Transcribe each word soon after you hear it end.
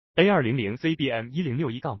A200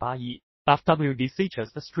 CBM1061-81 FWD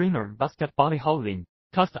Seachest STRIANER Basket Body Housing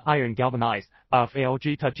Cast Iron Galvanized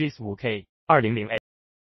FLG Teachest 5K 200A.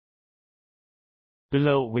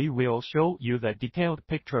 Below we will show you the detailed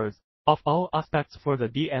pictures of all aspects for the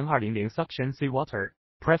DN200 suction seawater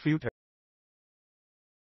pre-filter.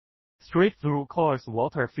 Straight-through coarse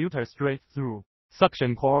water filter straight-through.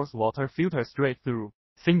 Suction coarse water filter straight-through.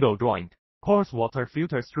 Single joint. Coarse water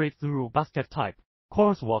filter straight-through basket type.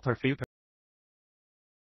 Coarse water filter.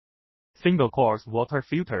 Single coarse water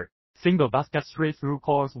filter. Single basket straight-through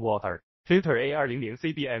coarse water filter A200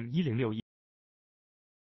 CBM1061.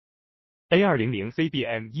 A200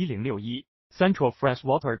 CBM1061 Central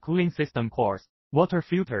Freshwater Cooling System Coarse Water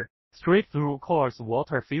Filter Straight-through Coarse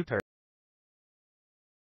Water Filter.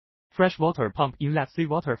 Freshwater Pump Inlet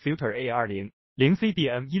Seawater Filter A200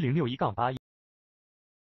 CBM1061-81.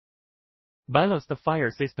 Ballast Fire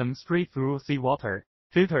System Straight-through Seawater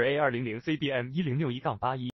Filter A200 CBM1061-81.